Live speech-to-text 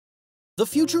The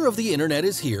future of the internet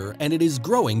is here, and it is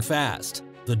growing fast.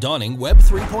 The dawning Web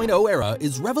 3.0 era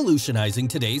is revolutionizing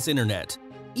today's internet.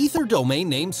 Ether Domain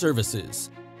Name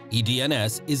Services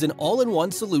 (EDNS) is an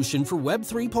all-in-one solution for Web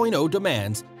 3.0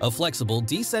 demands, a flexible,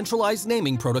 decentralized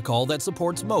naming protocol that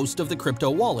supports most of the crypto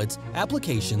wallets,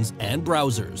 applications, and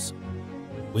browsers.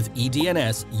 With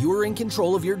EDNS, you are in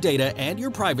control of your data and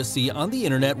your privacy on the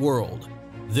internet world.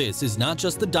 This is not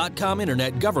just the .com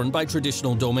internet governed by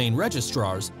traditional domain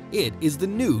registrars, it is the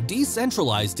new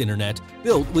decentralized internet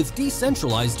built with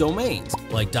decentralized domains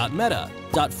like .meta,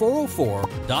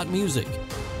 .404, .music.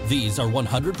 These are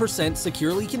 100%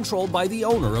 securely controlled by the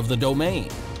owner of the domain.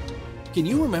 Can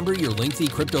you remember your lengthy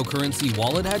cryptocurrency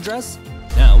wallet address?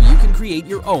 Now you can create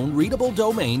your own readable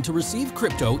domain to receive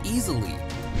crypto easily.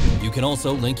 You can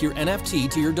also link your NFT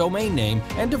to your domain name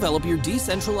and develop your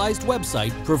decentralized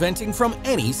website, preventing from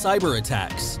any cyber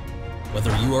attacks.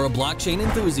 Whether you are a blockchain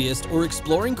enthusiast or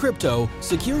exploring crypto,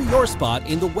 secure your spot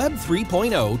in the Web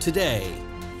 3.0 today.